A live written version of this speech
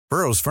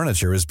Burrow's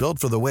furniture is built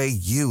for the way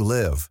you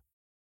live.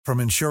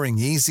 From ensuring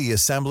easy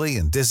assembly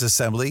and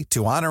disassembly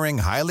to honoring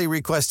highly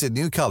requested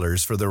new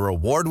colors for their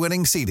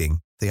award-winning seating,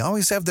 they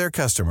always have their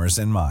customers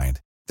in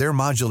mind. Their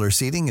modular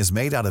seating is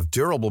made out of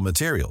durable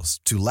materials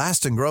to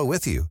last and grow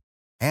with you.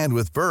 And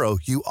with Burrow,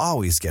 you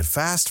always get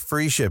fast,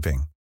 free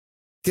shipping.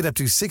 Get up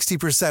to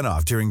 60%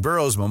 off during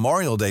Burrow's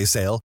Memorial Day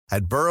sale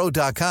at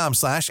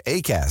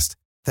burrow.com/ACAST.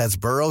 That's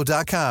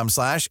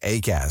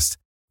burrow.com/ACAST.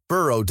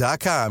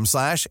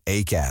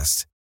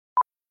 burrow.com/ACAST.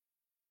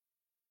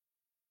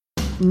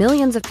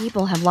 Millions of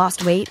people have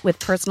lost weight with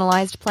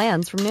personalized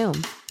plans from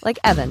Noom. Like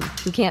Evan,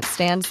 who can't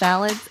stand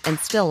salads and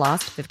still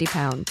lost 50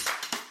 pounds.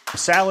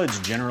 Salads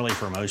generally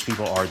for most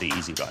people are the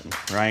easy button,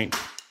 right?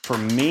 For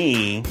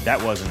me,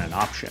 that wasn't an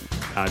option.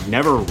 I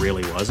never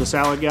really was a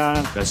salad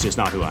guy. That's just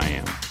not who I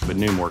am. But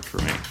Noom worked for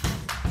me.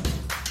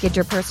 Get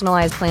your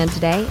personalized plan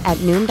today at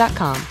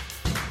Noom.com.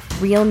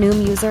 Real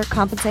Noom user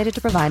compensated to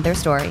provide their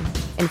story.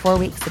 In 4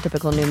 weeks, the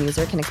typical Noom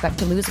user can expect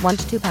to lose 1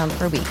 to 2 pounds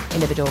per week.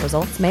 Individual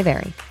results may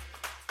vary.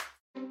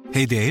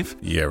 Hey, Dave.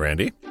 Yeah,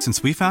 Randy.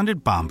 Since we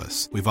founded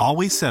Bombas, we've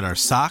always said our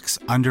socks,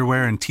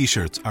 underwear, and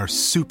T-shirts are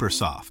super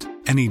soft.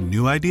 Any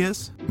new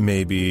ideas?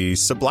 Maybe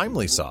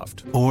sublimely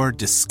soft. Or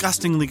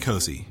disgustingly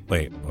cozy.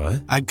 Wait,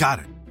 what? I got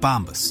it.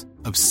 Bombas.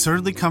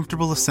 Absurdly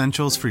comfortable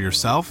essentials for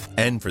yourself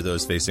and for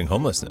those facing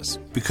homelessness.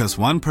 Because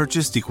one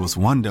purchased equals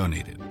one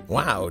donated.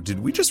 Wow,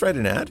 did we just write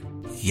an ad?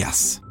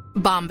 Yes.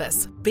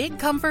 Bombas. Big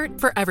comfort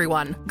for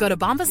everyone. Go to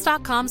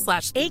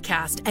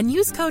bombas.com/ACAST and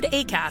use code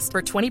ACAST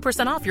for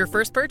 20% off your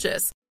first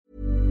purchase.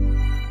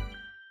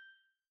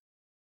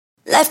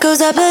 Life goes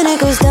up and it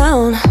goes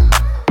down.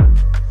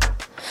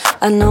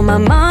 I know my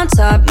mom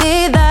taught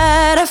me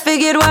that. I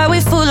figured why we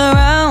fool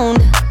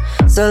around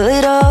so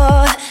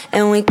little,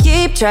 and we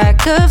keep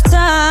track of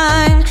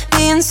time,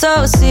 being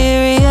so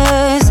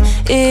serious,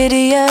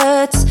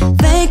 idiots,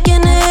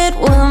 thinking it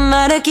will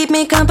matter, keep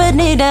me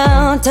company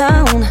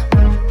downtown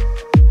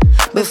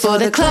before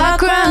the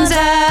clock runs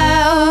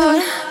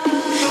out.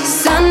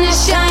 Sun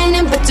is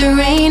shining, but the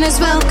rain is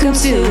welcome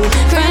too.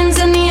 Friends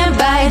are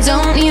nearby,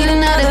 don't need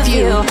another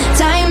view.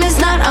 Time is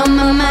not on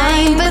my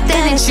mind, but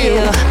then it's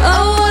you.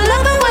 Oh, I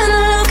love it when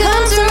love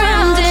comes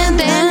around, and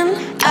then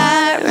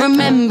I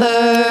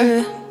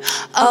remember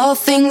all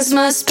things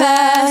must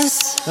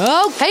pass.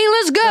 Okay,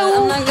 let's go. But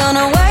I'm not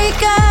gonna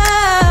wake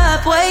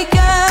up, wake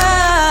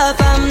up.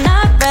 I'm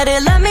not ready,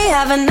 let me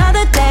have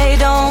another day.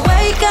 Don't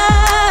wake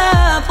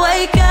up,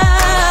 wake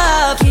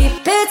up.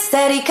 Keep it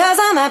steady, cause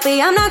I'm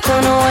happy, I'm not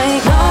gonna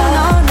wake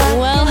up.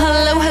 Well,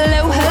 hello,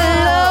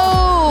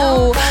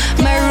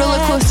 my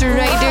roller coaster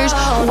riders.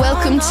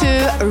 Welcome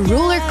to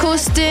Roller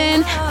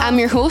Coasting. I'm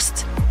your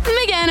host,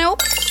 Megano.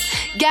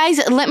 Guys,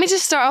 let me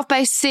just start off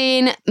by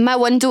saying my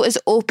window is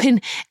open.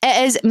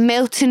 It is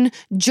melting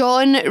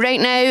John right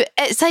now.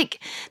 It's like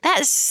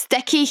that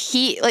sticky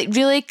heat, like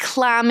really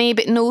clammy,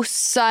 but no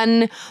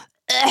sun.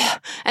 Ugh.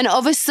 And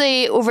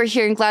obviously over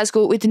here in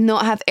Glasgow, we do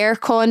not have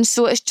aircon,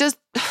 so it's just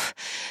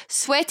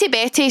sweaty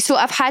Betty. So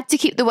I've had to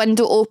keep the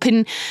window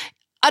open.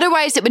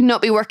 Otherwise, it would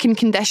not be working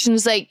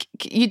conditions. Like,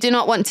 you do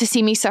not want to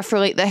see me suffer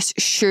like this,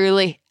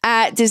 surely.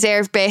 I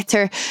deserve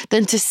better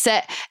than to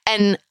sit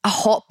in a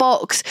hot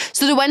box.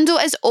 So the window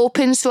is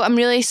open, so I'm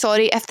really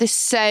sorry if the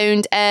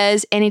sound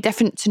is any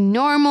different to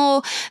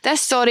normal.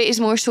 This sorry is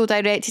more so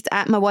directed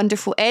at my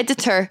wonderful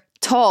editor,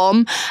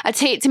 Tom. I'd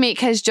hate to make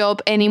his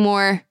job any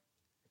more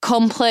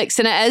complex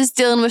than it is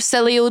dealing with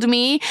silly old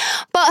me.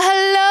 But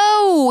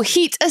hello,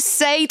 heat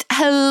aside,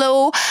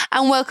 hello,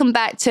 and welcome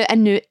back to a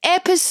new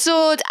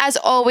episode. As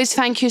always,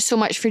 thank you so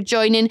much for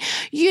joining.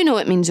 You know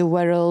it means the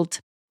world.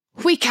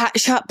 We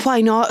catch up,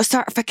 why not?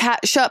 Start with a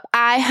catch up.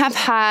 I have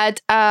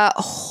had a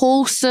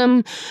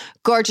wholesome,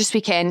 gorgeous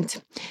weekend.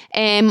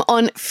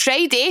 On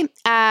Friday,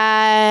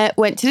 I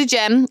went to the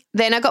gym,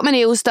 then I got my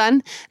nails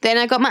done, then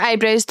I got my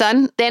eyebrows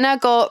done, then I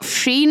got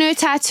 3 new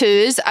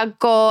tattoos. I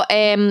got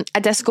a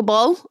disco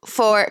ball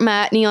for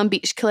my Neon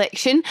Beach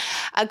collection.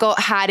 I got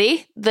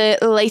Harry, the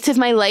light of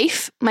my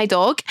life, my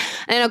dog,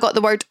 and then I got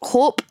the word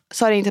hope.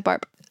 Sorry, I need to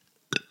burp.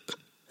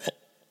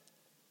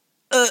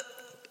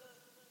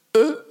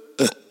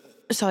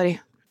 Sorry.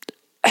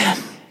 I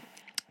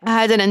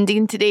had an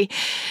Indian today,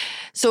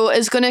 so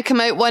it's going to come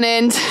out one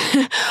end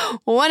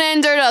or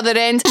the other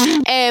end.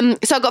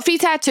 So I got 3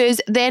 tattoos,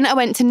 then I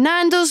went to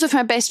Nando's with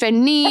my best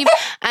friend Neve,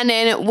 and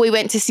then we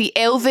went to see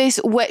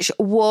Elvis, which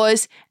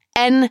was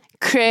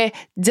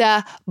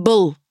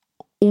incredible.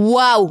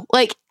 Wow,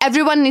 like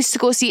everyone needs to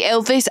go see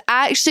Elvis.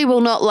 I actually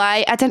will not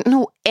lie, I didn't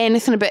know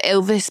anything about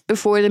Elvis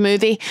before the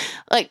movie,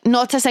 like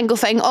not a single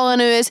thing. All I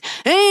knew is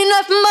ain't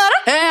nothing but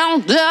a hell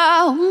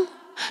down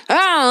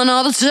on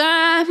all the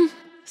time.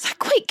 Is that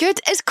quite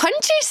good? Is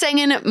country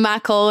singing my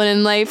calling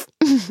in life?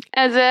 Is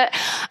it?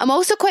 I'm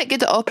also quite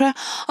good at opera.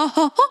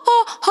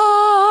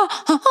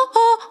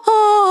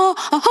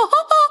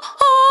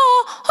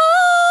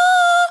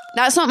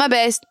 That's not my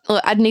best.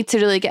 Look, I'd need to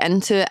really get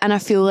into it, and I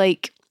feel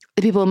like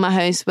the people in my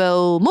house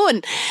will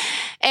moan.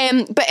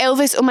 But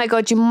Elvis, oh my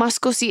God, you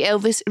must go see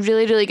Elvis.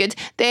 Really, really good.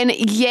 Then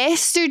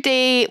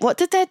yesterday, what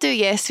did I do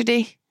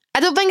yesterday? I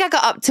don't think I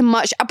got up to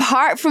much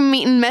apart from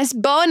meeting Miss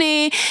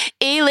Bonnie.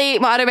 Ailey,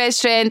 my other best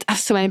friend. I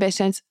have so many best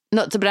friends,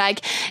 not to brag.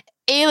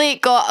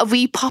 Ailey got a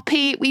wee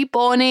puppy, wee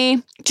Bonnie.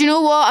 Do you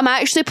know what? I'm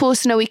actually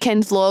posting a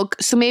weekend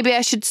vlog, so maybe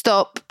I should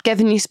stop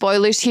giving you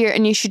spoilers here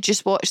and you should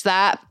just watch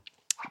that.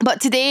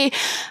 But today,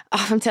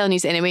 I'm telling you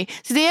anyway,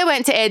 today I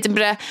went to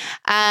Edinburgh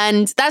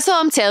and that's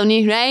all I'm telling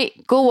you, right?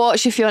 Go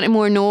watch if you want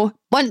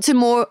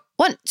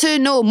to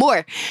know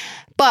more.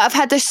 But I've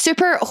had this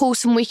super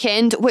wholesome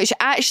weekend, which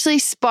actually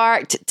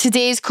sparked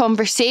today's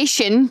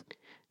conversation.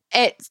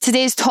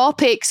 Today's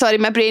topic, sorry,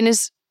 my brain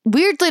is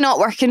weirdly not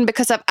working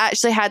because I've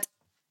actually had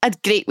a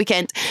great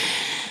weekend.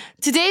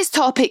 Today's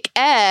topic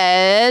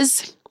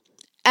is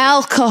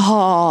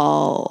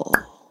alcohol.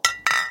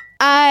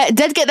 I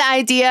did get the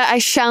idea, I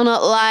shall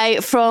not lie,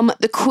 from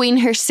the Queen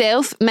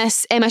herself,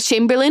 Miss Emma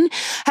Chamberlain.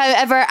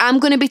 However, I'm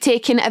going to be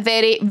taking a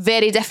very,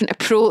 very different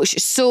approach.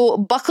 So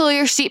buckle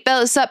your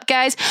seatbelts up,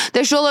 guys.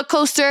 This roller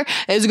coaster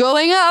is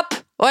going up,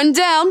 and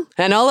down,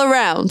 and all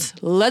around.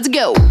 Let's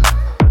go.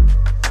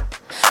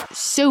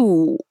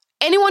 So,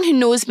 anyone who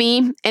knows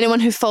me, anyone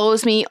who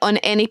follows me on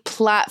any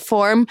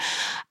platform,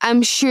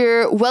 I'm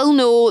sure will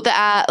know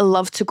that I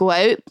love to go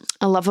out.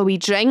 I love a wee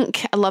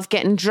drink. I love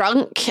getting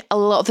drunk. A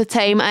lot of the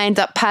time I end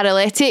up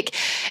paralytic.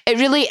 It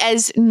really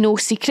is no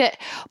secret.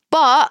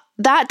 But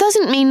that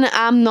doesn't mean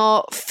I'm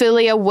not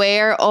fully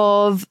aware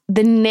of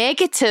the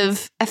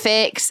negative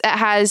effects it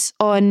has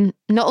on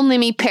not only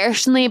me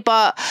personally,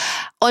 but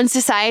on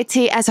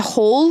society as a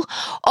whole.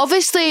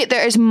 Obviously,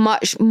 there is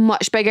much,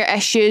 much bigger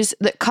issues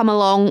that come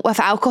along with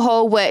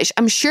alcohol, which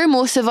I'm sure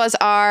most of us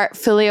are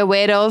fully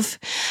aware of.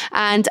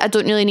 And I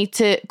don't really need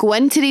to go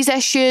into these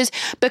issues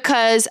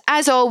because,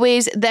 as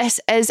always, this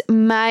is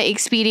my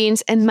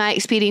experience and my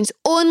experience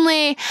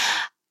only.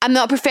 I'm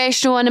not a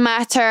professional on the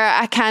matter.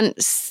 I can't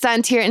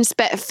stand here and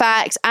spit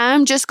facts.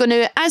 I'm just going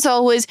to, as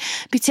always,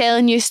 be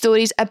telling you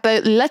stories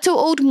about little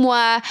old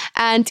moi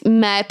and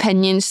my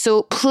opinions.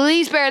 So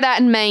please bear that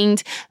in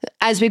mind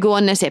as we go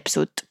on this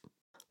episode.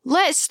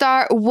 Let's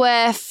start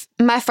with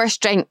my first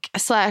drink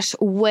 /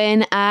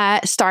 when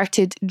I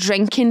started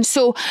drinking.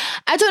 So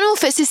I don't know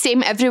if it's the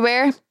same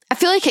everywhere. I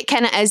feel like it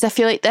kind of is. I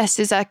feel like this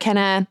is a kind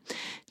of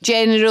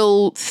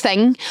general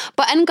thing.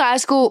 But in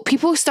Glasgow,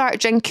 people start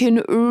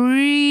drinking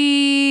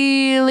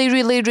really,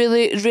 really,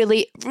 really,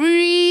 really,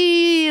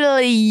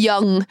 really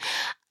young.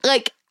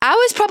 Like, I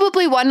was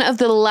probably one of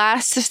the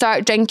last to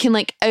start drinking,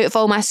 like, out of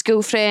all my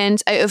school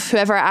friends, out of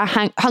whoever I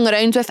hung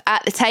around with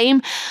at the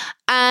time.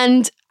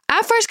 And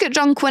I first got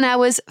drunk when I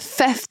was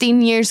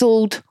 15 years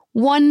old.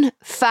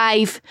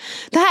 15.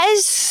 That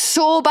is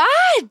so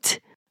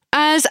bad.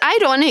 As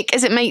ironic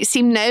as it might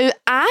seem now,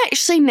 I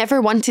actually never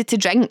wanted to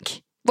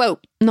drink. Well,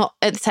 not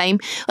at the time.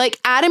 Like,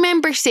 I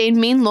remember saying,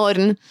 me and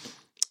Lauren,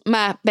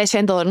 my best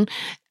friend Lauren,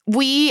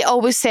 we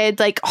always said,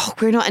 like, oh,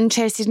 we're not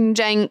interested in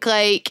drink.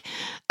 Like,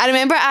 I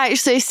remember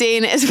actually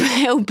saying it as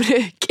well,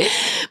 Brooke,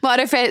 my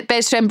other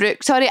best friend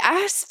Brooke. Sorry,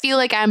 I feel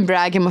like I'm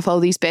bragging with all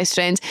these best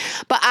friends.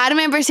 But I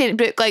remember saying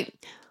to Brooke, like,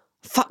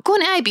 fuck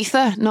going to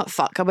Ibiza. Not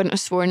fuck, I wouldn't have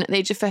sworn at the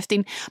age of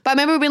 15. But I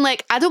remember being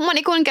like, I don't want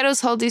to go on girls'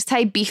 holidays to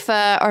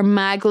Ibiza or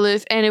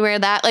Magaluf, anywhere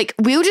that. Like,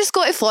 we'll just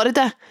go to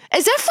Florida.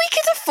 As if we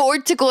could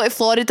afford to go to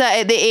Florida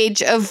at the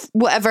age of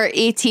whatever,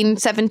 18,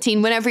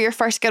 17, whenever your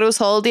first girls'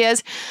 holiday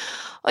is.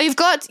 Oh, you've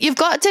got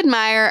to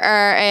admire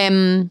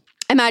our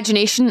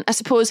imagination, I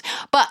suppose.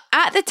 But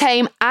at the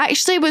time, I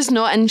actually was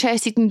not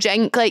interested in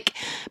drink. Like,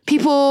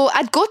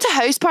 I'd go to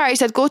house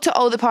parties, I'd go to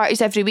all the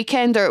parties every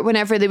weekend or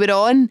whenever they were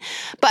on,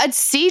 but I'd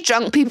see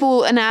drunk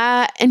people and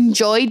I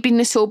enjoyed being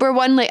the sober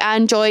one. Like, I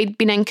enjoyed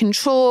being in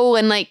control,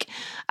 and like,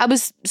 I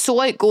was so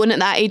outgoing at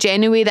that age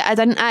anyway that I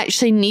didn't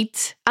actually need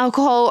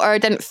alcohol, or I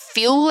didn't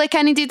feel like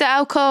I needed the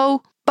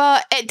alcohol.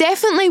 But it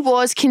definitely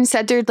was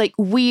considered like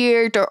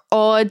weird or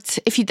odd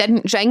if you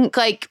didn't drink.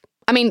 Like,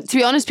 I mean, to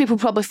be honest, people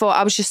probably thought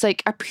I was just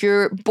like a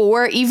pure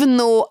bore, even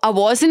though I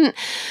wasn't.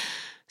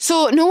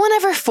 So no one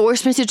ever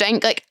forced me to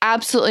drink, like,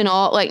 absolutely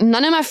not. Like,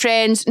 none of my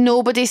friends,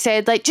 nobody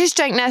said, like, just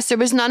drink this. There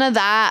was none of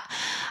that.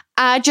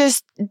 I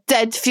just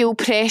did feel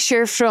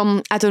pressure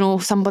from, I don't know,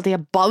 somebody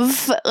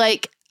above.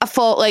 Like, I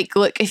thought, like,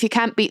 look, if you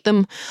can't beat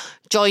them,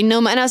 join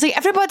them. And I was like,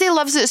 everybody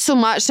loves it so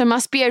much, there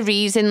must be a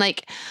reason.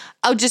 Like,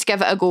 I'll just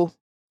give it a go.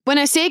 When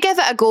I say give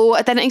it a go,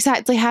 I didn't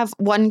exactly have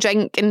one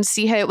drink and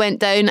see how it went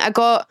down. I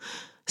got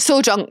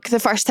so drunk the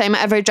first time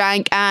I ever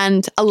drank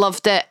and I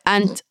loved it.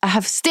 And I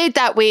have stayed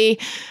that way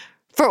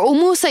for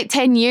almost like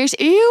 10 years.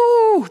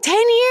 Ew, 10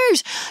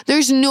 years.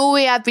 There's no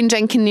way I've been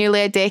drinking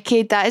nearly a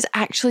decade. That is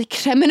actually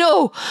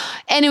criminal.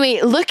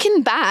 Anyway,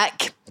 looking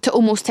back to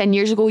almost 10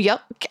 years ago,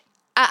 yuck.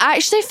 I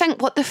actually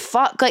think, what the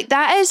fuck? Like,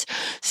 that is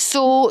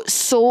so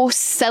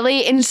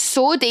silly and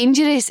so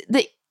dangerous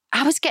that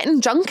I was getting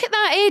drunk at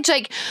that age.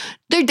 Like,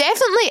 there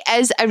definitely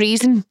is a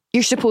reason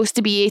you're supposed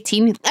to be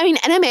 18. I mean,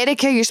 in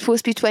America, you're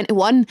supposed to be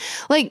 21.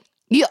 Like,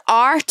 you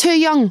are too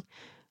young.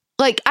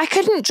 Like, I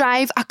couldn't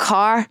drive a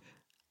car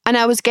and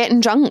I was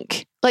getting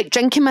drunk. Like,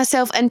 drinking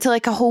myself into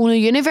like a whole new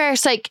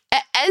universe. Like,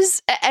 it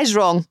is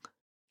wrong.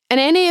 And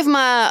any of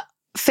my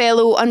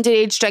fellow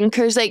underage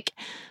drinkers, like,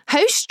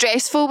 how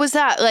stressful was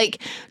that?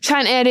 Like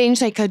trying to arrange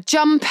like a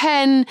jump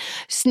in,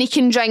 sneak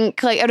and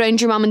drink like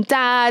around your mum and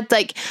dad.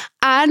 Like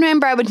I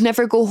remember I would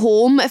never go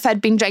home if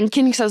I'd been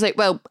drinking because I was like,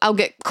 well, I'll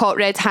get caught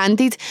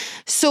red-handed.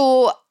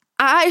 So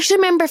I actually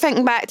remember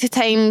thinking back to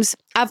times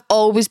I've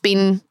always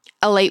been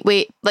a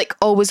lightweight, like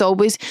always.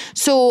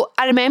 So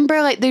I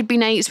remember like there'd be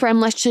nights where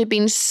I'm literally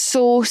being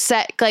so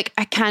sick, like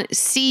I can't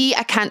see,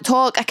 I can't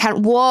talk, I can't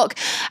walk,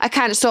 I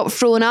can't stop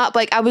throwing up.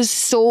 Like I was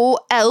so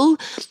ill,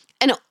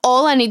 and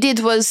all I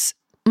needed was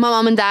my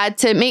mum and dad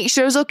to make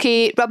sure I was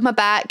okay, rub my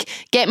back,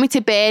 get me to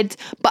bed.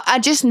 But I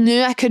just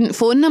knew I couldn't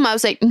phone them. I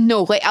was like,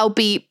 no, like I'll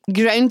be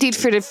grounded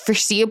for the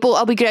foreseeable.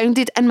 I'll be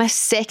grounded in my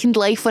second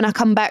life when I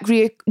come back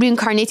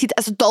reincarnated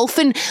as a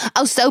dolphin.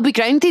 I'll still be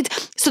grounded.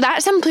 So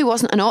that simply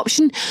wasn't an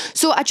option.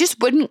 So I just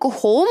wouldn't go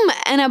home.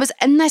 And I was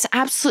in this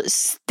absolute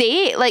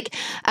state, like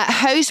at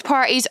house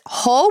parties,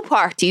 hall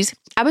parties.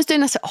 I was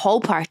doing this at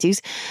hall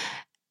parties.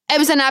 It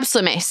was an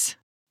absolute mess.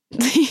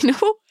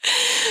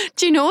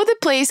 Do you know the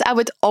place I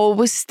would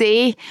always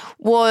stay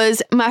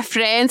was my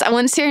friend's, I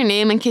won't say her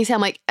name in case I'm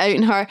like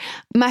outing her,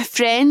 my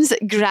friend's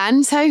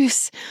grand's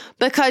house,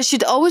 because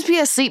she'd always be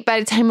asleep by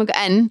the time we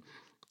got in,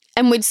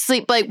 and would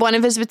sleep, like one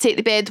of us would take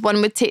the bed, one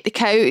would take the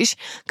couch,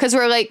 because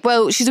we're like,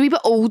 well, she's a wee bit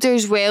older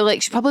as well,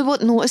 like she probably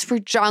won't notice we're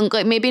drunk,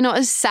 like maybe not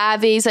as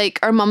savvy as like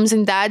our mums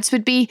and dads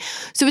would be.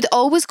 So we'd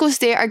always go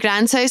stay at our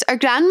grand's house. Our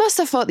grand must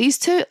have thought these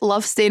two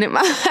love staying at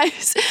my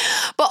house.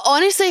 But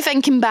honestly,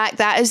 thinking back,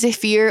 that is the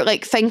fear,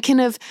 like thinking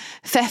of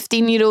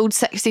 15-year-old,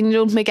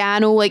 16-year-old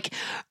Megano like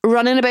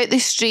running about the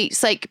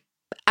streets like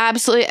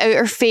absolutely out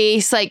her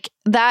face, like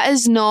that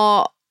is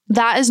not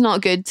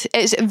good.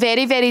 It's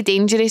very, very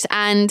dangerous.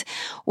 And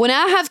when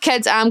I have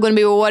kids, I'm going to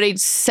be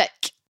worried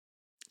sick.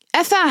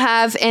 If I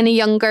have any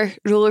younger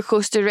roller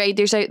coaster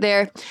riders out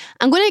there,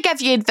 I'm going to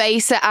give you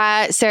advice that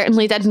I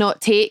certainly did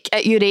not take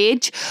at your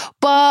age.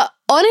 But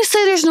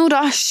honestly, there's no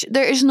rush.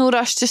 There is no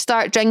rush to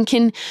start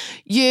drinking.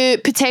 You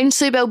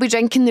potentially will be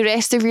drinking the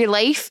rest of your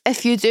life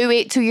if you do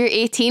wait till you're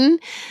 18.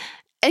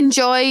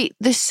 Enjoy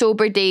the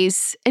sober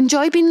days.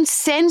 Enjoy being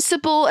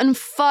sensible and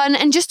fun,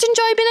 and just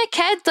enjoy being a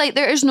kid. Like,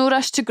 there is no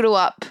rush to grow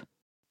up.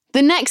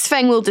 The next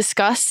thing we'll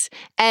discuss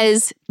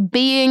is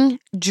being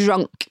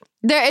drunk.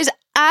 There is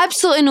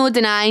absolutely no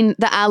denying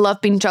that I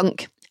love being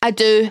drunk. I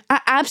do.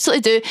 I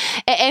absolutely do.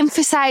 It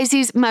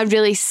emphasises my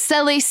really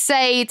silly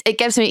side. It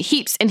gives me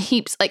heaps and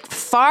heaps, like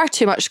far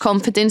too much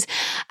confidence.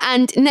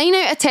 And 9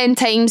 out of 10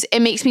 times, it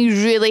makes me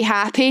really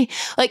happy.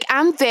 Like,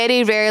 I'm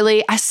very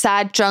rarely a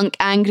sad drunk,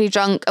 angry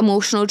drunk,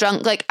 emotional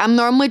drunk. Like, I'm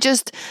normally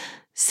just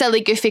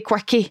silly, goofy,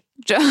 quirky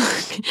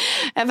drunk,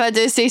 if I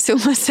do say so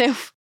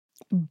myself.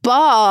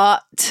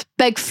 But,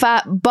 big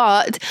fat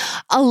but,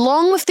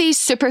 along with these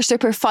super,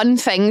 super fun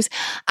things,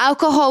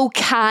 alcohol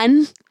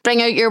can bring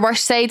out your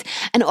worst side.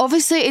 And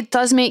obviously it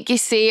does make you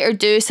say or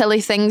do silly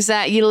things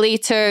that you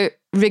later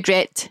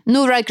regret.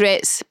 No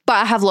regrets, but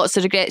I have lots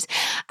of regrets.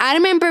 I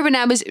remember when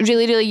I was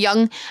really, really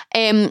young,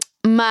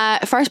 my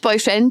first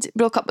boyfriend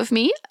broke up with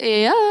me.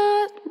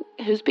 Yeah,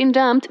 who's been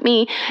dumped?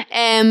 Me.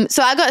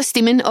 So I got a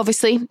steaming,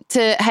 obviously,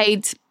 to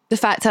hide the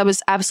fact I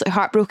was absolutely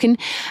heartbroken.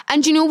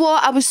 And you know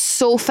what? I was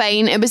so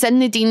fine. It was in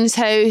the Dean's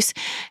house.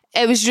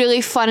 It was really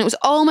fun. It was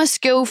all my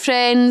school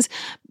friends.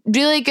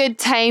 Really good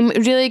time,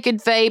 really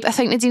good vibe. I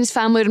think Nadine's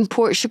family are in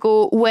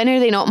Portugal. When are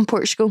they not in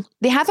Portugal?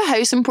 They have a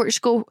house in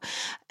Portugal.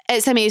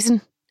 It's amazing.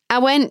 I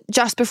went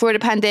just before the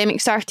pandemic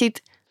started.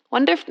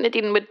 Wonder if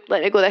Nadine would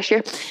let me go this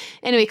year.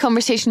 Anyway,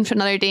 conversation for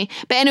another day.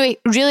 But anyway,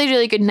 really,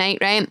 really good night,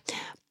 right?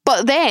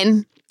 But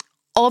then,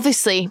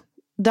 obviously,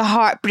 the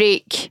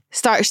heartbreak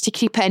starts to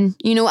creep in.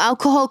 You know,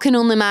 alcohol can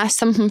only mask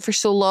something for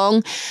so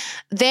long.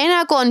 Then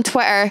I got on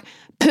Twitter,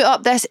 put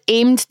up this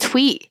aimed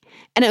tweet,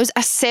 and it was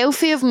a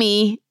selfie of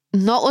me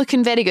not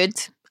looking very good.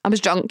 I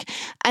was drunk.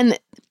 And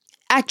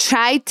I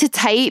tried to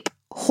type,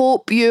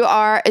 hope you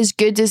are as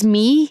good as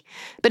me,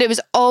 but it was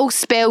all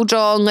spelled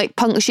wrong, like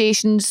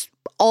punctuations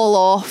all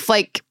off.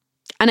 Like,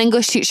 an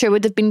English teacher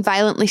would have been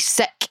violently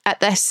sick at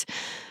this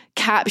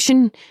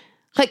caption.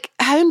 Like,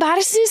 how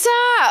embarrassing is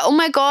that? Oh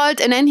my God.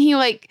 And then he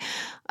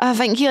I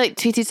think he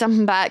tweeted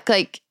something back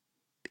like,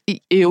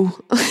 ew.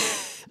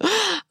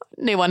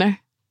 No wonder.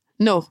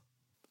 No.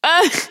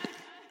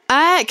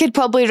 I could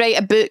probably write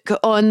a book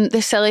on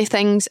the silly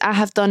things I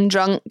have done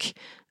drunk.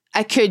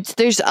 I could.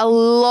 There's a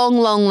long,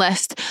 long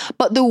list.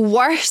 But the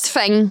worst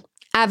thing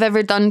I've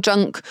ever done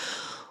drunk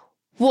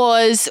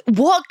was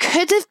what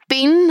could have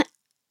been,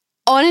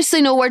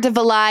 honestly, no word of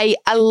a lie,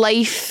 a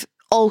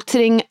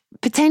life-altering,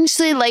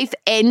 potentially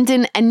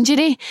life-ending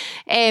injury.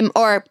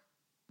 Or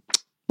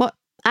what?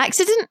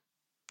 Accident?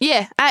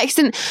 Yeah,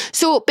 accident.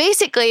 So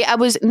basically, I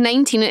was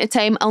 19 at the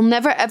time. I'll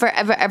never, ever,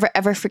 ever, ever,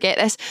 ever forget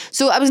this.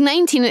 So I was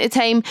 19 at the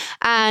time,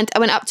 and I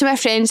went up to my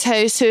friend's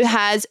house who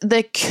has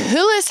the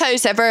coolest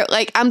house ever.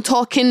 Like, I'm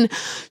talking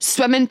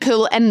swimming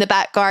pool in the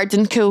back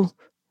garden. Cool.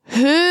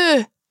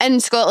 Who in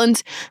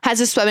Scotland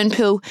has a swimming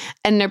pool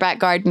in their back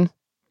garden?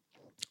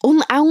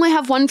 I only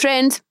have one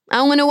friend. I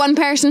only know one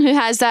person who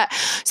has that.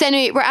 So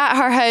anyway, we're at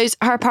her house.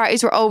 Her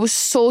parties were always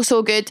so,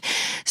 so good.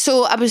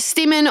 So I was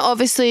steaming,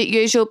 obviously,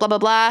 usual, blah, blah,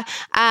 blah.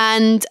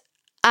 And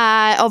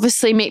I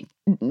obviously make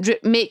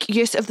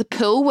use of the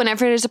pool.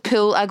 Whenever there's a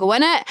pool, I go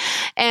in it.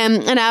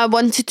 And I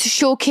wanted to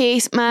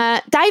showcase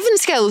my diving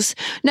skills.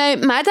 Now,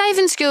 my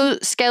diving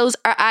skills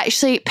are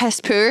actually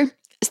piss poor.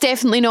 It's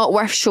definitely not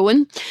worth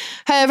showing.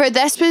 However,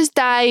 this was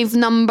dive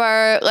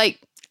number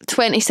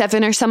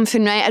 27 or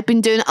something, right? I'd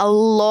been doing a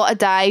lot of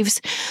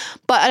dives,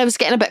 but I was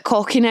getting a bit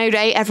cocky now,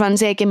 right?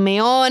 Everyone's egging me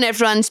on,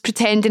 everyone's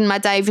pretending my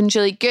diving's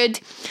really good.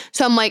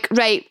 So I'm like,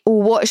 right,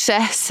 watch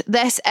this.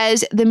 This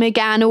is the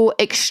Megano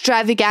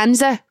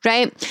Extravaganza,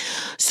 right?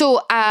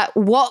 So I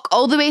walk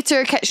all the way to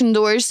our kitchen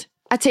doors.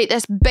 I take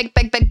this big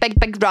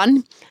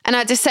run, and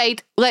I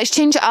decide, let's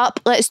change it up.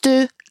 Let's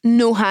do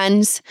no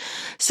hands.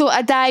 So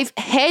I dive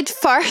head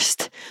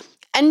first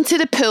into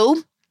the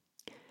pool.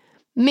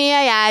 May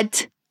I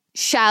add,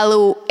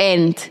 shallow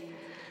end.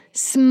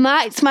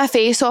 Smacked my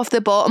face off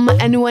the bottom,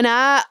 and when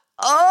I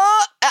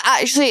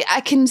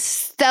can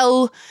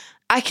still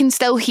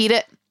hear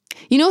it.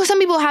 You know, some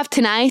people have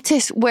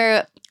tinnitus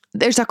where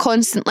there's a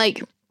constant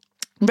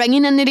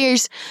ringing in their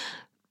ears.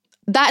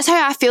 That's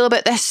how I feel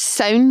about this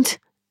sound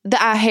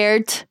that I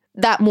heard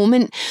that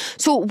moment.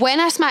 So when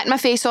I smacked my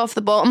face off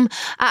the bottom,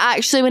 I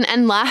actually went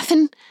in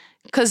laughing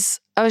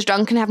because I was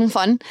drunk and having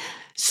fun.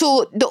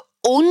 So the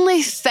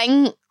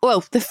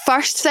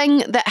first thing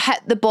that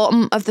hit the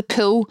bottom of the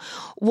pool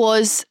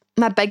was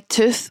my big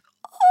tooth.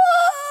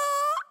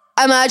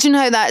 Imagine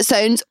how that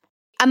sounds.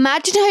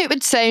 Imagine how it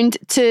would sound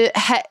to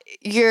hit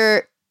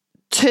your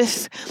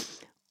tooth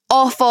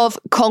off of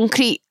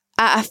concrete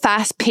at a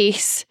fast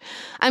pace.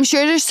 I'm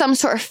sure there's some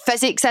sort of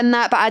physics in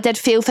that, but I did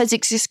fail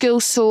physics at school,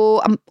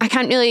 so I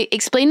can't really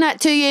explain that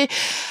to you,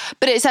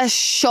 but it's a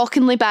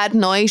shockingly bad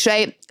noise,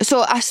 right?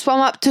 So I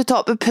swam up to the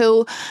top of the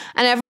pool,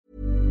 and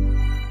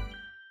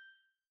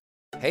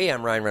Hey,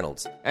 I'm Ryan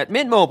Reynolds. At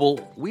Mint Mobile,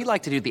 we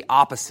like to do the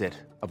opposite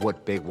of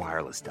what Big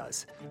Wireless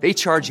does. They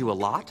charge you a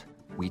lot,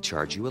 we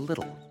charge you a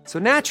little. So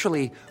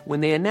naturally,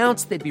 when they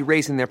announced they'd be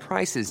raising their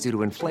prices due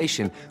to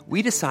inflation,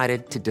 we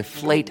decided to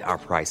deflate our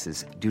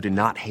prices due to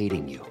not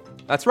hating you.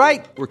 That's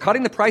right. We're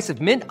cutting the price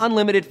of Mint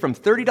Unlimited from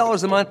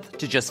 $30 a month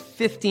to just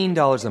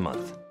 $15 a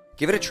month.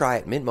 Give it a try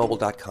at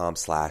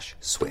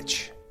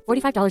mintmobile.com/switch.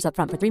 $45 up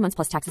front for 3 months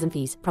plus taxes and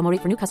fees. Promo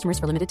rate for new customers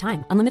for limited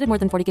time. Unlimited more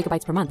than 40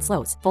 gigabytes per month.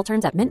 Slows full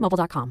terms at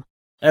mintmobile.com.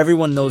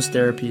 Everyone knows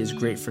therapy is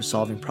great for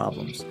solving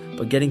problems,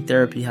 but getting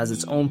therapy has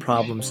its own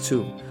problems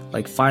too,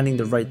 like finding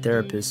the right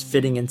therapist,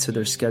 fitting into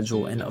their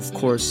schedule, and of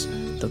course,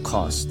 the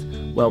cost.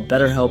 Well,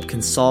 BetterHelp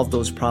can solve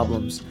those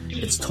problems.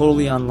 It's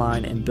totally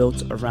online and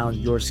built around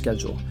your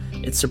schedule.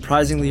 It's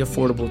surprisingly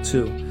affordable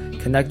too.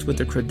 Connect with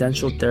a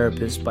credentialed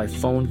therapist by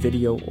phone,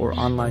 video, or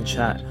online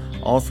chat,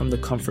 all from the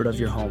comfort of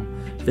your home.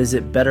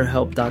 Visit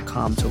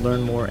BetterHelp.com to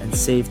learn more and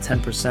save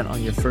 10%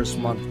 on your first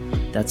month.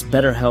 That's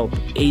BetterHelp,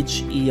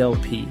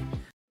 H-E-L-P.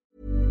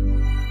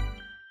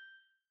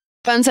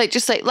 Everyone's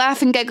just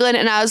laughing, giggling,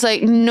 and I was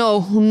like, no,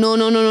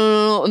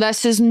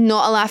 this is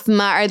not a laughing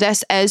matter.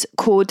 This is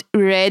code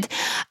red.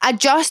 I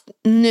just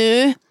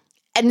knew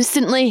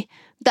instantly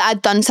that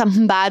I'd done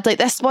something bad.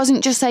 This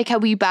wasn't just a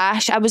wee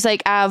bash. I was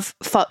like, I've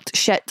fucked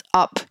shit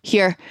up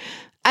here.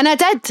 And I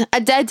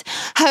did.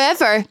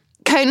 However,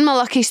 counting my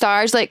lucky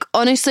stars,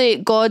 honestly,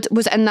 God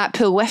was in that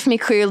pool with me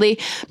clearly,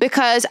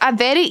 because I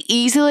very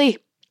easily,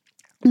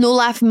 no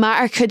laughing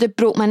matter, could have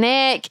broke my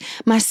neck,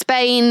 my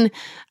spine.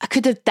 I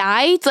could have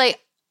died.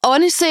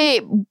 Honestly,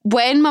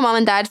 when my mum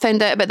and dad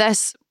found out about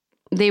this,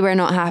 they were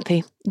not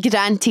happy.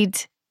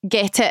 Granted,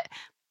 get it.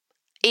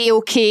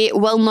 A-OK,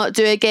 will not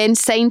do again.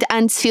 Signed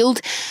and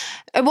sealed.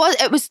 It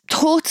was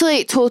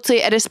totally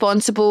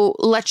irresponsible.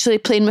 Literally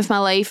playing with my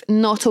life.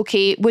 Not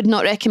okay. Would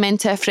not recommend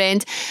to a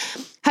friend.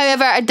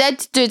 However, I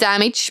did do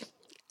damage,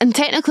 and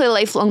technically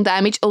lifelong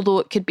damage, although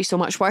it could be so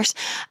much worse.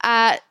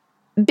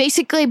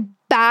 Basically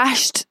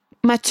bashed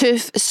my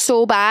tooth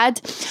so bad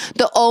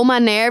that all my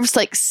nerves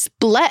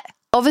split.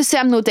 Obviously,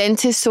 I'm no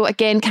dentist, so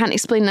again, can't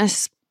explain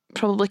this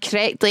probably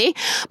correctly,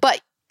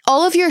 but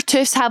all of your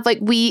tooths have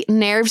wee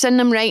nerves in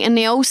them, right? And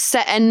they all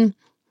sit in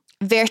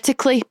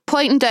vertically,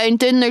 pointing down,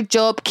 doing their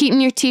job, keeping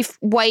your teeth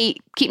white,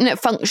 keeping it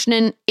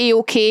functioning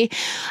A-OK.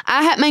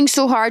 I hit mine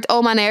so hard,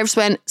 all my nerves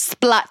went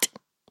splat.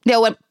 They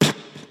all went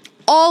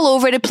all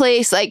over the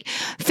place,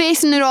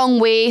 facing the wrong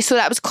way, so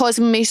that was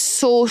causing me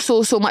so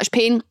much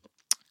pain.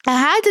 I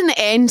had in the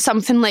end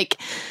something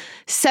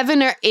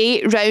 7 or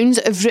 8 rounds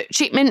of root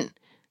treatment,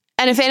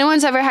 and if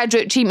anyone's ever had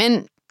root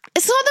treatment,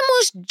 it's not the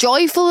most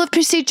joyful of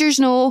procedures,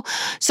 no.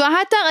 So I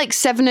had that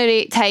 7 or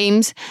 8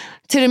 times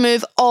to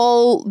remove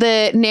all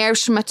the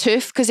nerves from my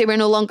tooth because they were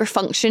no longer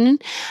functioning,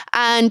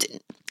 and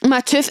my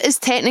tooth is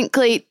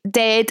technically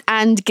dead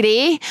and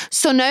grey,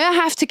 so now I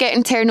have to get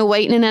internal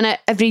whitening in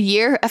it every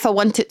year if I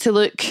want it to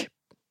look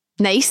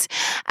nice.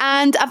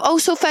 And I've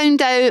also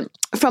found out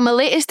from my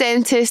latest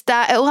dentist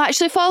that it will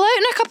actually fall out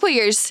in a couple of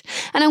years,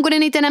 and I'm going to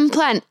need an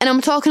implant, and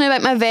I'm talking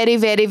about my very,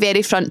 very,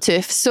 very front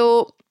tooth.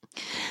 So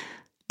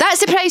That's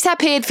the price I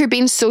paid for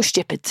being so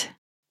stupid.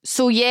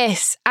 So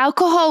yes,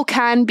 alcohol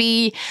can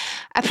be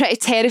a pretty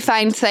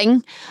terrifying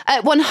thing.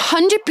 It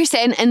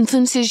 100%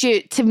 influences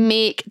you to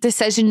make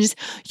decisions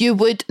you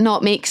would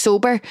not make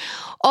sober.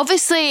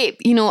 Obviously,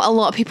 you know, a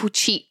lot of people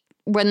cheat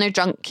when they're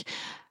drunk.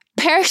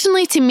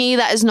 Personally, to me,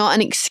 that is not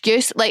an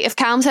excuse. Like, if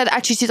Callum said, I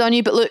cheated on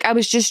you, but look, I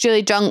was just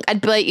really drunk, I'd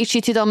be like, you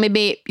cheated on me,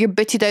 mate. You're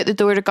booted out the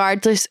door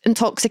regardless,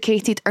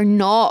 intoxicated or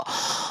not.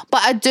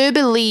 But I do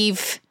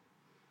believe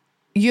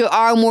you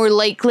are more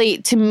likely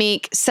to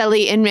make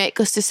silly and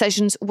reckless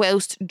decisions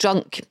whilst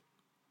drunk.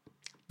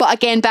 But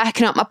again,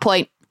 backing up my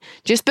point,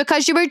 just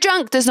because you were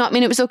drunk does not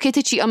mean it was okay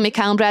to cheat on me,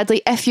 Callum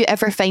Bradley, if you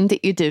ever find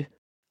that you do.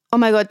 Oh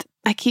my God,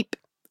 I keep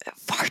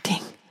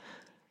farting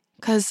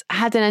because I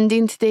had an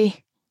Indian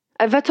today.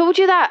 Have I told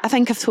you that? I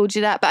think I've told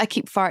you that, but I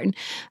keep farting.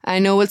 I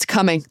know it's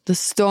coming. The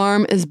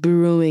storm is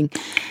brewing.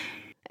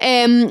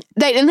 Right,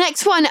 the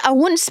next one, I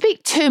won't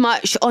speak too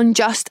much on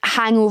just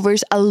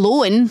hangovers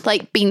alone,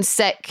 like being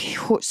sick,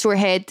 sore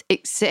head,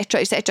 etc.,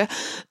 etc.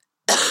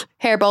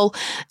 Hairball.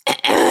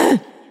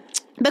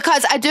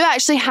 Because I do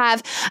actually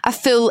have a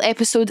full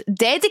episode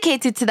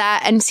dedicated to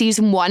that in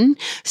season 1.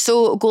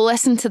 So go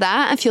listen to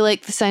that if you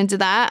like the sound of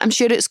that. I'm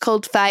sure it's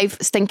called 5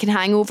 Stinking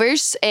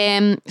Hangovers.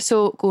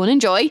 So go and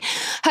enjoy.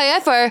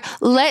 However,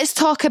 let's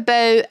talk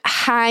about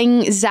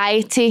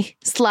hangxiety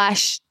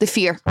 / the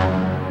fear.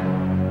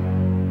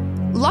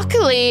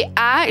 Luckily,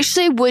 I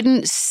actually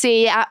wouldn't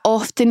say I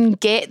often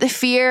get the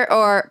fear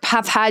or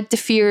have had the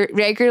fear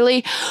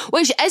regularly,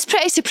 which is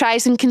pretty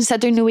surprising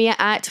considering the way I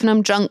act when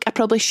I'm drunk. I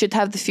probably should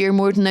have the fear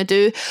more than I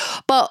do.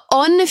 But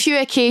on the few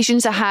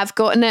occasions I have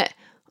gotten it,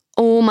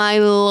 oh my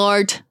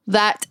Lord,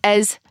 that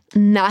is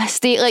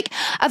nasty. Like,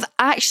 I've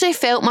actually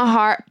felt my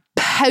heart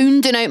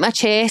pounding out my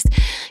chest,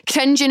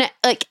 cringing at,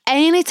 like,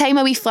 any time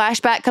a wee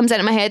flashback comes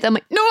into my head, I'm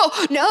like,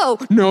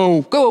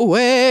 no, go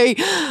away.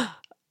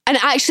 And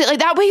actually, like,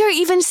 that way you're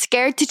even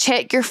scared to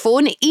check your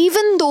phone,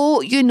 even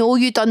though you know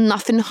you've done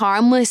nothing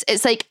harmless.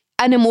 It's like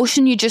an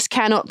emotion you just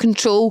cannot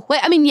control. Like,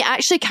 I mean, you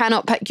actually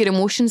cannot pick your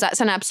emotions. That's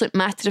an absolute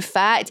matter of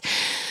fact.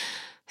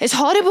 It's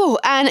horrible.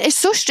 And it's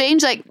so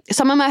strange. Like,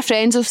 some of my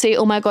friends will say,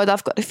 oh my God,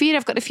 I've got the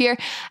fear.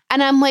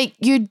 And I'm like,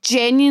 you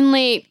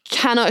genuinely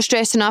cannot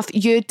stress enough.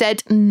 You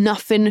did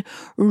nothing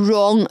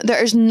wrong.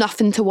 There is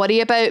nothing to worry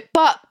about.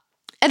 But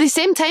at the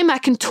same time, I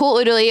can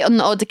totally relate on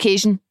the odd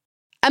occasion.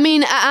 I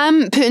mean, I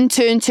am putting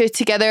 2 and 2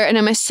 together, and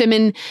I'm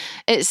assuming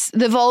it's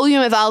the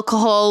volume of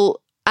alcohol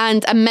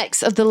and a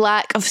mix of the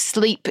lack of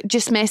sleep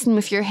just messing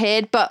with your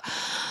head. But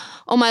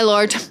oh my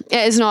Lord,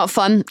 it is not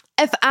fun.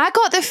 If I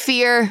got the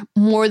fear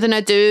more than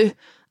I do,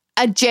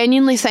 I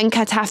genuinely think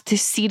I'd have to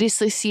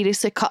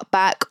seriously cut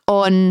back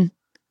on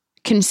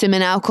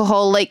consuming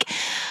alcohol. Like,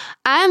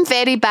 I am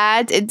very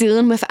bad at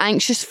dealing with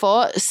anxious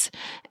thoughts.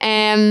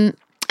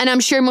 And I'm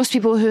sure most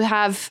people who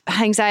have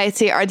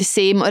anxiety are the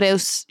same, or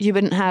else you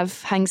wouldn't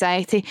have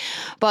anxiety.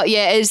 But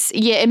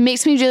it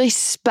makes me really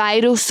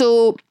spiral.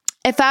 So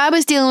if I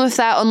was dealing with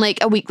that on like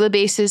a weekly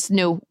basis,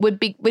 no, would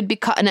be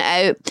cutting it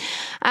out.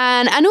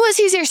 And I know it's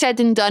easier said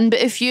than done, but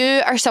if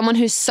you are someone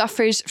who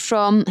suffers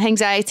from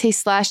anxiety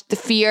 / the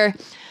fear,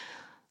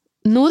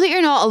 know that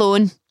you're not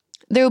alone.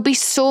 There will be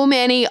so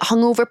many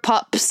hungover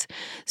pups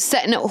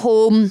sitting at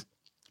home,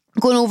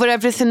 going over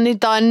everything they've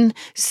done,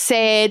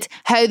 said,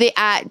 how they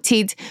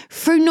acted,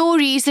 for no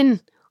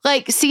reason.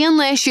 Like, see,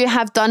 unless you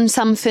have done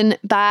something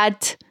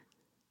bad,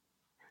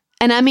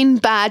 and I mean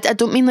bad, I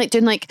don't mean like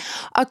doing like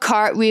a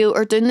cartwheel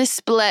or doing the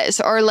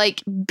splits or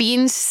like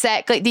being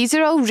sick. Like, these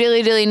are all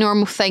really, really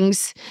normal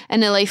things in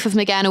the life of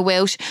Megano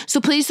Welsh.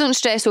 So please don't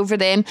stress over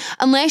them.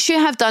 Unless you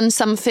have done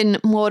something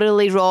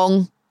morally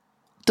wrong,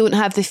 don't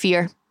have the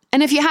fear.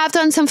 And if you have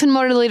done something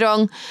morally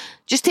wrong,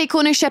 just take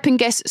ownership and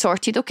get it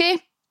sorted,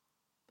 okay?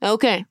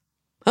 Okay,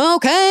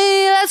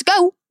 let's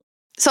go.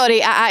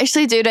 Sorry, I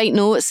actually do write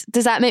notes.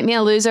 Does that make me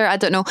a loser? I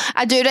don't know.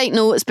 I do write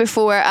notes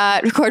before I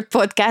record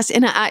podcasts,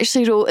 and I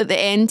actually wrote at the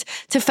end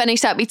to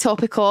finish that wee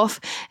topic off.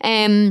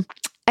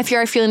 If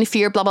you're feeling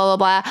fear, blah, blah,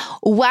 blah, blah,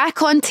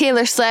 whack on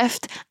Taylor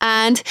Swift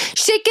and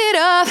shake it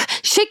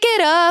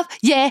up.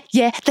 Yeah,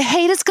 the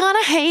haters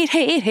gonna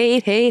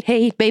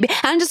hate, baby.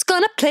 I'm just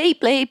gonna play.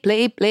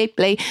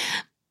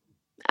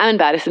 I'm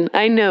embarrassing,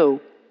 I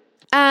know.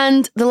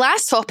 And the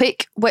last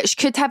topic, which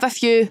could have a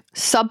few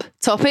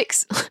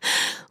subtopics,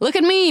 look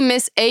at me,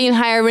 Miss A in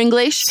higher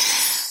English,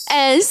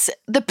 is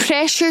the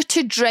pressure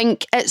to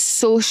drink at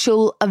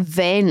social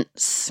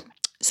events.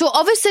 So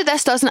obviously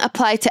this doesn't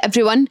apply to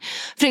everyone.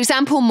 For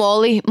example,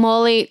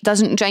 Molly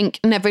doesn't drink,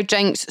 never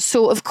drinks.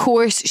 So of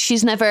course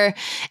she's never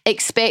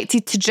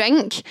expected to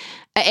drink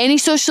at any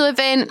social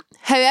event.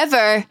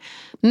 However,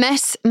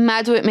 Miss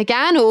Madwit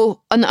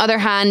Megano, on the other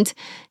hand,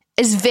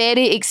 is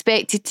very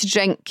expected to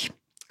drink.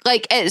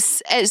 Like,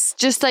 it's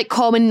just like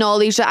common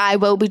knowledge that I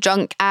will be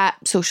drunk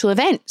at social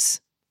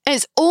events.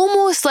 It's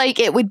almost like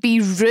it would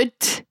be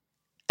rude,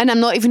 and I'm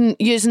not even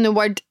using the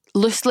word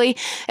loosely.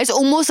 It's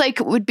almost like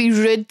it would be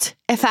rude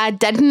if I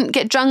didn't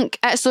get drunk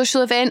at a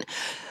social event.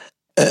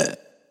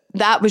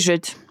 That was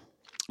rude.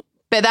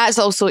 but that's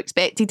also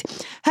expected.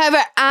 However,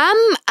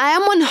 I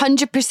am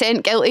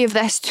 100% guilty of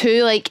this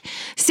too. Like,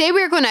 say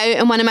we're going out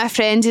and one of my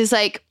friends is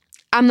like,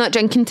 I'm not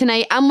drinking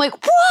tonight. I'm like,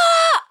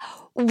 what?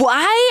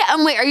 Why?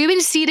 I'm like, are you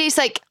being serious?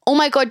 Like, oh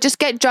my God, just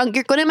get drunk.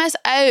 You're going to miss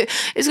out.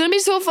 It's going to be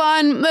so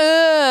fun.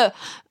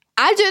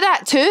 I do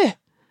that too.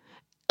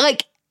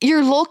 Like,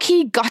 you're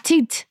low-key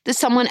gutted that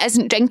someone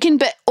isn't drinking,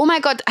 but oh my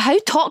God, how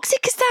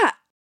toxic is that?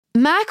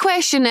 My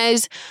question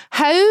is,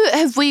 how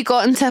have we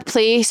gotten to a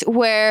place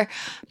where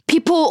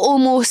people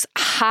almost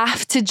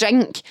have to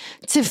drink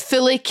to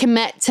fully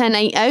commit to a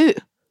night out?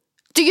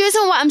 Do you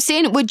know what I'm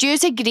saying? Would you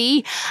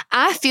agree?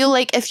 I feel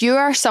like if you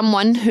are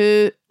someone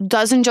who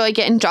does enjoy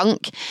getting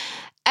drunk,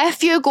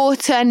 if you go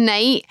to a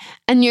night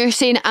and you're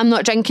saying, I'm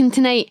not drinking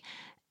tonight,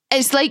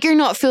 it's like you're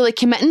not fully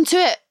committing to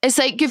it. It's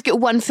like you've got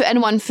 1 foot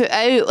in, 1 foot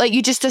out. Like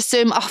you just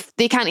assume, oh,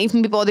 they can't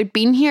even be bothered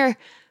being here.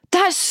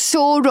 That's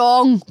so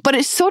wrong, but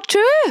it's so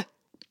true.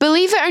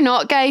 Believe it or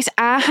not, guys,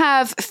 I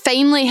have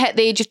finally hit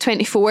the age of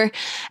 24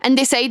 and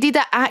decided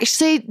that I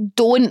actually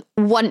don't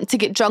want to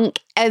get drunk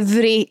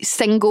every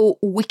single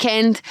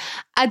weekend.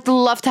 I'd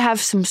love to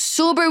have some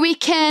sober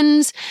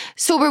weekends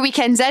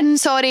in,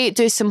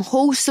 do some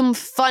wholesome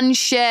fun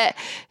shit,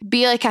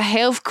 be like a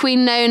health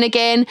queen now and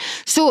again.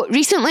 So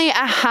recently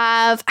I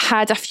have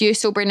had a few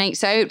sober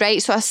nights out,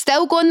 right? So I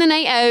still go on the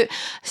night out,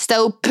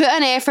 still put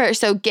an effort,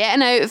 still get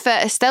an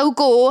outfit, I still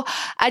go.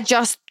 I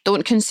just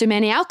don't consume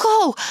any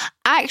alcohol.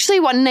 Actually,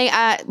 one night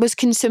I was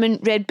consuming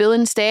Red Bull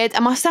instead. I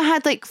must have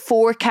had like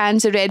 4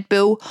 cans of Red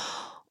Bull.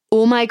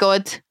 Oh my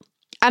God.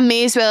 I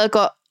may as well have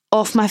got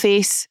off my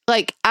face.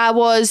 Like, I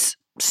was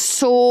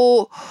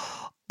so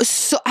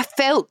I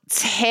felt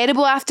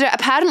terrible after it.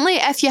 Apparently,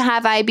 if you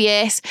have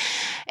IBS,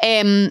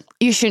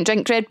 you shouldn't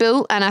drink Red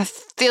Bull, and I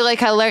feel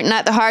like I learnt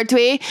that the hard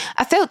way.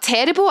 I felt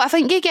terrible. I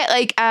think you get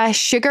like a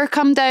sugar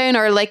come down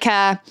or like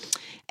a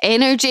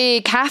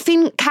energy,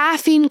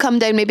 caffeine come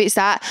down, maybe it's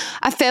that.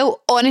 I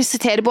felt honestly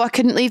terrible. I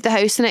couldn't leave the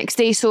house the next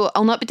day, so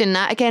I'll not be doing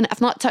that again.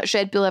 I've not touched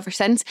Red Bull ever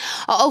since.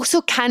 I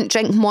also can't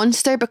drink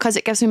Monster because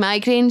it gives me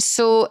migraines,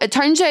 so it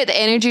turns out the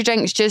energy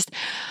drinks just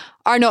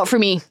are not for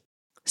me.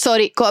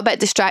 Sorry, got a bit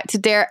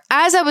distracted there.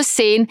 As I was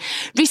saying,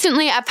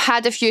 recently I've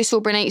had a few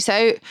sober nights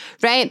out,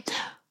 right?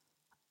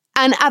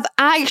 And I've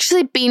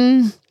actually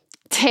been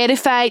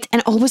terrified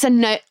and always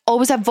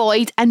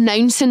avoid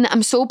announcing that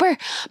I'm sober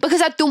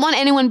because I don't want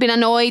anyone being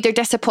annoyed or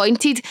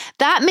disappointed.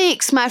 That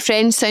makes my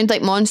friends sound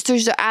like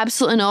monsters. They're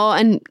absolutely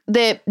not. And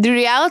the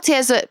reality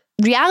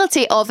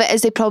of it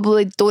is they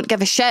probably don't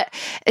give a shit.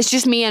 It's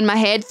just me in my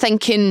head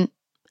thinking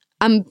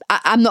I'm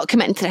not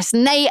committing to this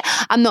night.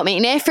 I'm not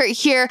making effort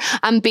here.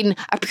 I'm being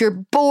a pure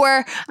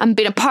bore. I'm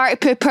being a party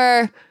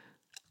pooper.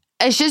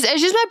 It's just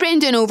my brain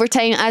doing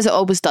overtime as it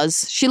always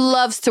does. She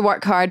loves to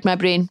work hard, my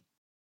brain.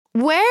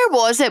 Where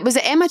was it? Was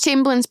it Emma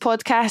Chamberlain's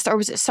podcast or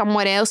was it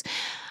somewhere else?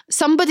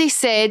 Somebody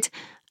said,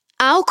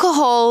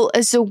 alcohol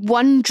is the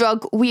one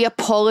drug we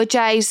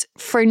apologise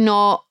for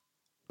not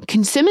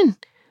consuming.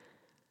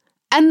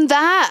 And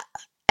that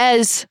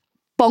is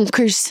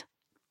bonkers.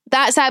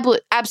 That's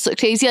absolutely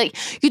crazy. Like,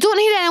 you don't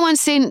hear anyone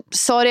saying,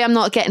 sorry, I'm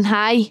not getting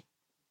high.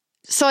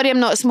 Sorry, I'm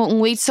not smoking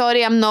weed.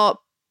 Sorry, I'm not,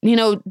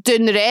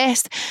 doing the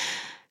rest.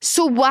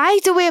 So why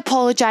do we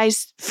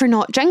apologise for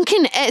not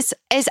drinking? It's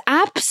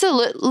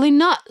absolutely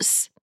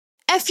nuts.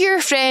 If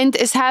your friend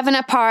is having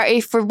a party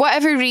for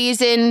whatever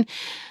reason,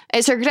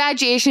 it's her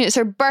graduation, it's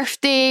her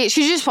birthday,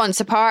 she just wants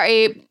a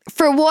party,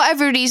 for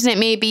whatever reason it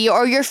may be,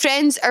 or your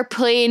friends are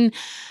playing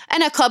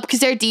in a club because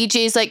they're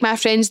DJs like my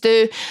friends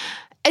do,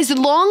 as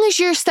long as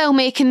you're still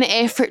making the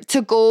effort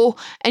to go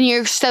and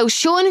you're still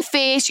showing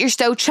face, you're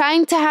still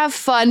trying to have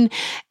fun,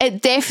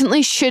 it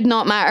definitely should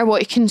not matter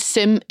what you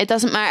consume. It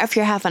doesn't matter if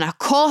you're having a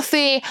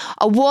coffee,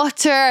 a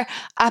water,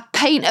 a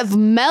pint of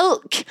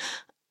milk,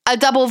 a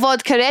double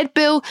vodka Red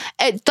Bull.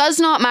 It does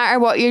not matter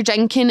what you're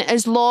drinking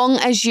as long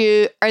as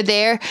you are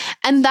there.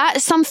 And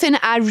that's something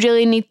I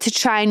really need to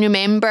try and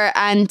remember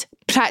and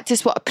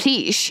practice what I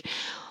preach.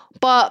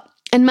 But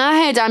in my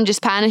head, I'm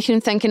just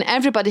panicking, thinking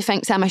everybody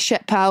thinks I'm a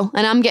shit pal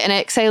and I'm getting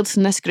exiled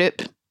from this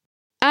group.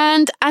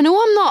 And I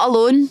know I'm not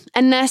alone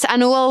in this. I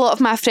know a lot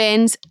of my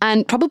friends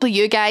and probably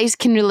you guys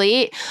can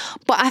relate,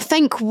 but I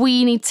think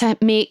we need to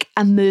make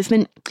a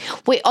movement.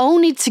 We all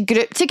need to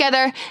group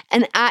together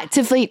and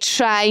actively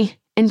try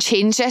and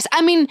change this.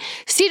 I mean,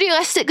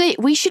 realistically,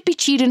 we should be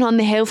cheering on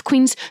the health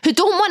queens who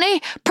don't want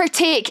to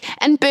partake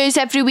in booze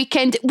every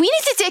weekend. We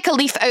need to take a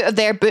leaf out of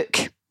their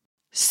book.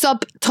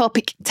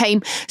 Subtopic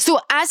time. So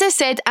as I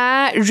said,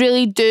 I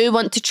really do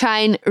want to try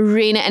and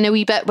rein it in a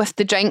wee bit with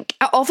the drink.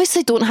 I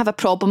obviously don't have a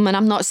problem, and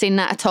I'm not saying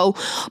that at all,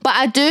 but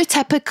I do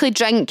typically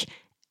drink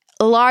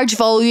large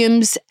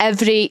volumes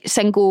every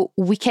single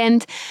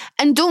weekend.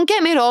 And don't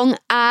get me wrong,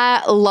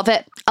 I love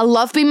it. I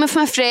love being with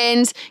my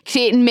friends,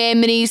 creating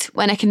memories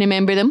when I can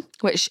remember them,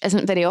 which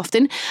isn't very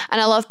often.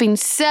 And I love being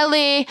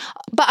silly,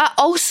 but I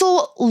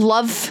also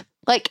love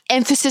like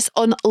emphasis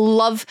on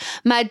love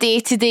my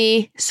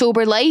day-to-day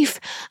sober life.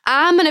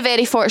 I'm in a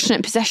very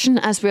fortunate position,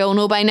 as we all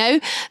know by now,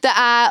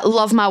 that I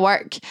love my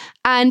work.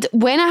 And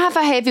when I have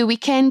a heavy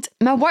weekend,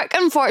 my work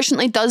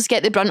unfortunately does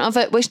get the brunt of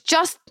it, which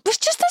just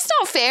is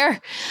not fair.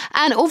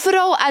 And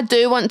overall, I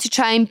do want to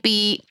try and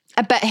be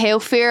a bit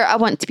healthier. I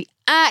want to be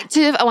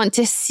active. I want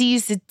to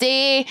seize the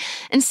day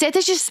instead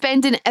of just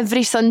spending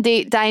every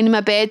Sunday dying in my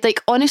bed.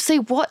 Like, honestly,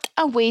 what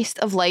a waste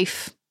of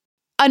life.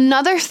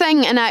 Another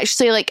thing, and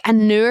actually like a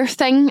newer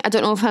thing, I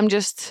don't know if I'm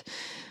just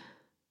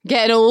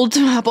getting old,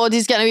 my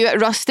body's getting a wee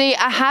bit rusty.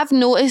 I have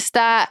noticed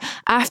that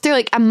after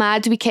like a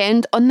mad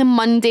weekend, on the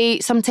Monday,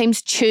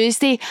 sometimes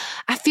Tuesday,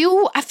 I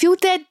feel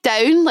dead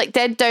down in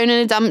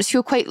the dumps,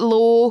 feel quite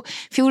low,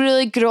 feel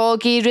really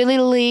groggy, really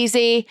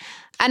lazy.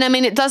 And I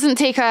mean, it doesn't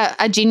take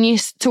a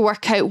genius to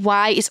work out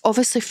why. It's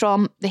obviously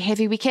from the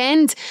heavy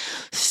weekend.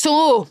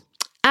 So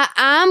I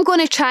am going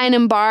to try and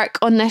embark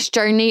on this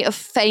journey of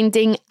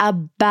finding a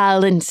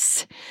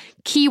balance.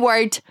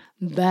 Keyword,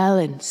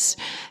 balance.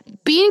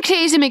 Being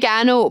crazy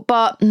Megano,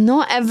 but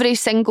not every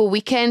single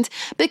weekend.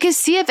 Because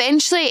see,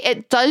 eventually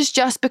it does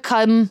just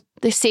become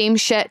the same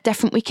shit,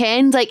 different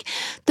weekend. Like,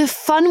 the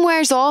fun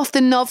wears off,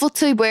 the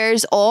novelty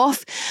wears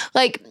off.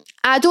 Like,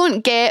 I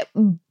don't get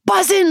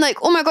buzzing, like,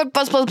 oh my God,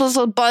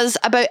 buzz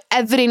about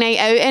every night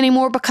out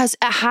anymore because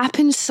it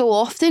happens so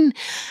often.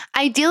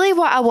 Ideally,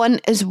 what I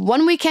want is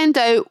one weekend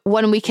out,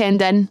 one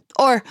weekend in,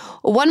 or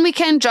one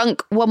weekend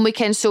drunk, one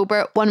weekend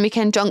sober, one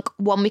weekend drunk,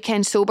 one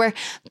weekend sober.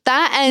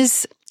 That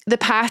is the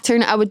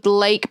pattern I would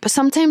like, but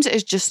sometimes it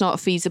is just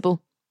not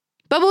feasible.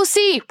 But we'll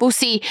see.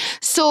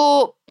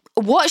 So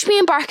watch me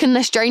embark on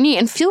this journey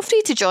and feel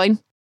free to join.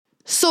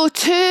 So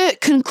to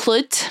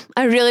conclude,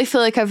 I really feel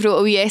like I've wrote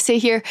a wee essay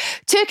here.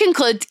 To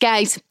conclude,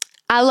 guys,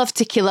 I love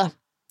tequila.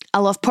 I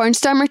love porn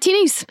star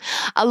martinis.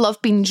 I love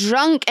being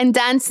drunk and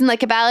dancing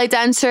like a ballet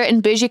dancer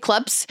in bougie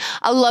clubs.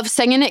 I love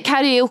singing at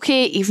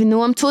karaoke, even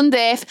though I'm tone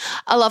deaf.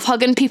 I love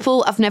hugging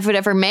people I've never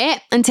ever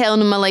met and telling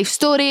them my life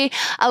story.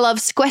 I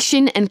love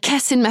squishing and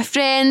kissing my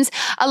friends.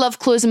 I love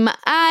closing my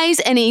eyes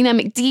and eating a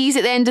McD's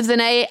at the end of the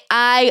night.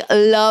 I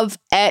love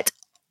it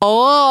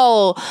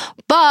all.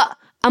 But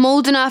I'm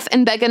old enough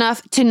and big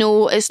enough to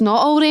know it's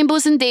not all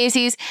rainbows and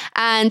daisies,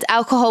 and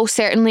alcohol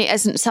certainly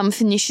isn't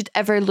something you should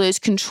ever lose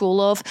control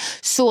of.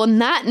 So on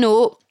that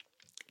note,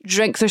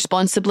 drink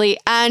responsibly.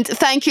 And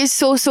thank you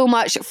so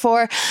much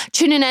for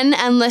tuning in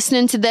and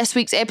listening to this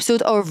week's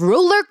episode of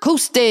Roller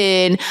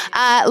Coasting.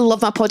 I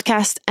love my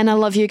podcast and I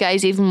love you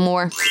guys even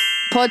more.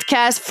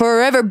 Podcast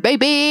forever,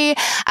 baby.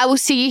 I will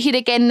see you here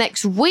again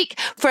next week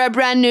for a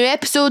brand new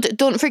episode.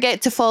 Don't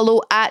forget to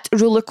follow at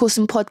Roller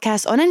Coasting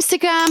Podcast on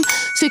Instagram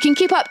so you can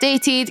keep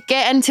updated,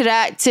 get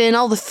interacting,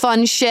 all the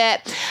fun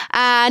shit.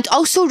 And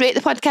also rate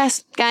the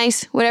podcast,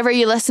 guys. Wherever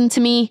you listen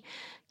to me,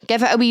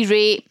 give it a wee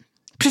rate.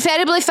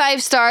 Preferably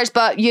 5 stars,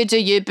 but you do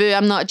you, boo.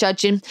 I'm not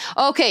judging.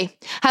 Okay,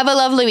 have a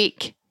lovely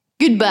week.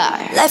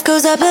 Goodbye. Life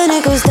goes up and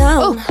it goes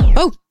down.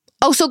 Oh.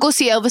 Also go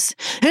see Elvis.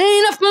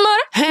 Ain't enough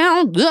matter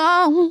how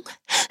long,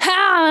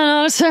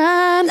 how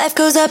time. Life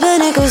goes up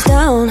and it goes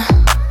down.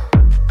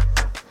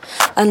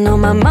 I know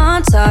my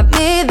mom taught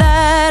me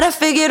that. I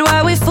figured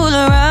why we fool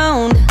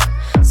around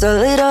so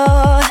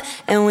little,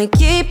 and we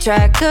keep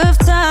track of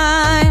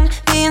time,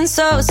 being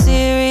so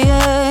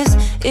serious,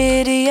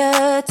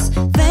 idiots,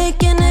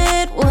 thinking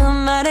it will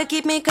matter,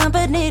 keep me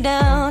company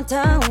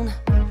downtown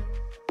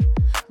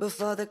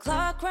before the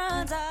clock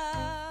runs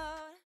out.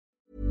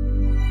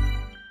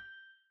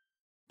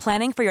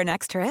 Planning for your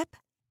next trip?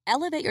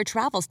 Elevate your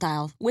travel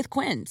style with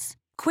Quince.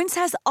 Quince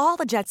has all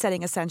the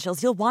jet-setting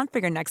essentials you'll want for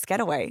your next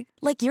getaway,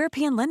 like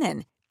European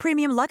linen,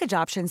 premium luggage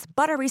options,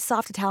 buttery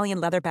soft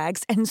Italian leather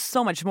bags, and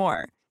so much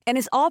more. And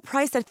is all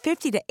priced at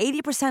 50 to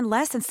 80%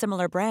 less than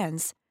similar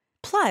brands.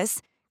 Plus,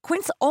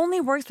 Quince only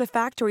works with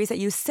factories that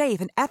use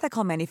safe and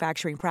ethical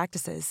manufacturing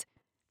practices.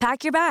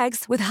 Pack your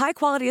bags with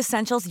high-quality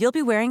essentials you'll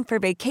be wearing for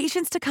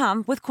vacations to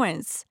come with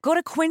Quince. Go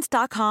to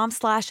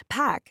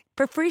quince.com/pack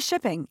for free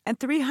shipping and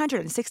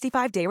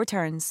 365-day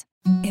returns.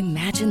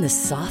 Imagine the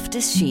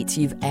softest sheets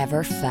you've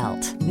ever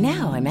felt.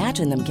 Now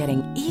imagine them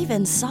getting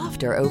even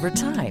softer over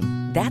time.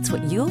 That's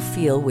what you'll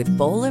feel with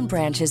Boll &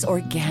 Branch's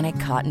organic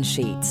cotton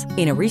sheets.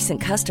 In a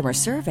recent customer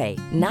survey,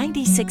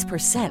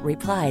 96%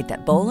 replied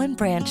that Boll &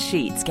 Branch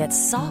sheets get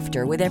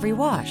softer with every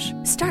wash.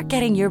 Start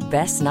getting your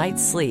best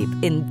night's sleep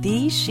in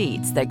these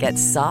sheets that get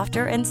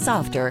softer and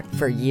softer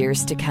for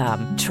years to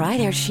come. Try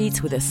their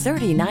sheets with a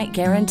 30-night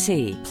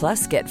guarantee.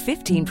 Plus, get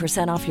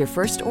 15% off your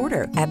first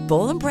order at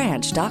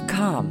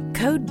bollandbranch.com.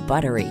 Code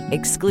BUTTERY.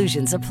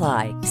 Exclusions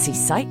apply. See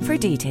site for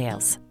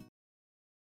details.